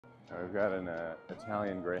We've got an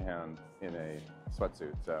Italian greyhound in a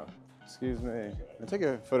sweatsuit, so excuse me. Can I take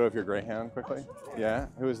a photo of your greyhound quickly? Oh, sure. Yeah?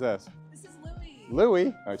 Who is this? This is Louie.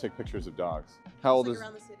 Louie? Oh, I take pictures of dogs. How old Like is...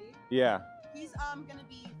 around the city? Yeah. He's gonna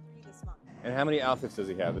be 3 this month. And how many outfits does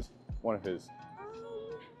he have? Is one of his...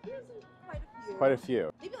 He has quite a few. Quite a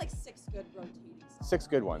few. Maybe like 6 good rotating songs. 6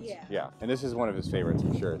 good ones. Yeah. Yeah. And this is one of his favorites,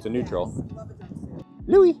 I'm sure. It's a neutral. Yes, love a jumpsuit.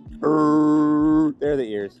 Louie! There are the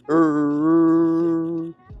ears.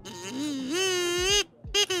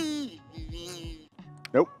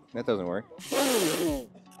 Nope, that doesn't work.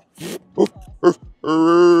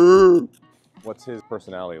 What's his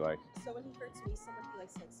personality like? So when he hurts me, someone he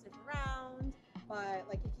likes to like sniff around, but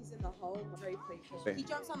like if he's in the home, very playful. He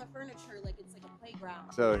jumps on the furniture like it's like a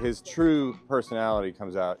playground. So his true personality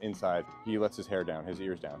comes out inside. He lets his hair down, his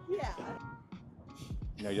ears down. Yeah.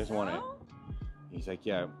 No, he doesn't want it. He's like,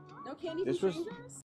 yeah. No candy This from was- strangers?